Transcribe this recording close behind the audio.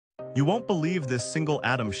You won't believe this single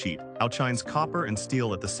atom sheet outshines copper and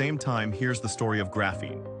steel at the same time. Here's the story of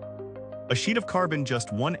graphene. A sheet of carbon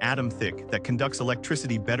just one atom thick that conducts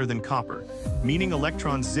electricity better than copper, meaning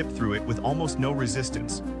electrons zip through it with almost no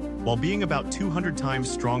resistance, while being about 200 times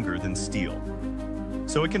stronger than steel.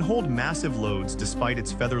 So it can hold massive loads despite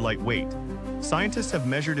its feather-light weight. Scientists have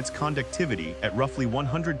measured its conductivity at roughly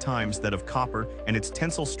 100 times that of copper and its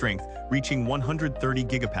tensile strength reaching 130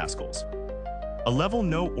 gigapascals. A level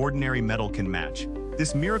no ordinary metal can match.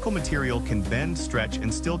 This miracle material can bend, stretch,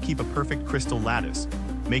 and still keep a perfect crystal lattice,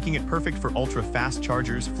 making it perfect for ultra-fast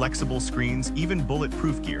chargers, flexible screens, even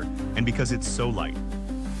bulletproof gear, and because it's so light.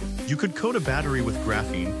 You could coat a battery with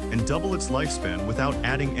graphene and double its lifespan without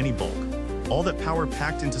adding any bulk. All that power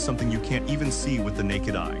packed into something you can't even see with the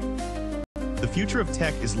naked eye. The future of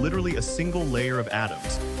tech is literally a single layer of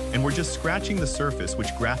atoms, and we're just scratching the surface. Which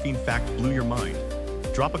graphene fact blew your mind?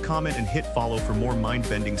 Drop a comment and hit follow for more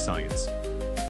mind-bending science.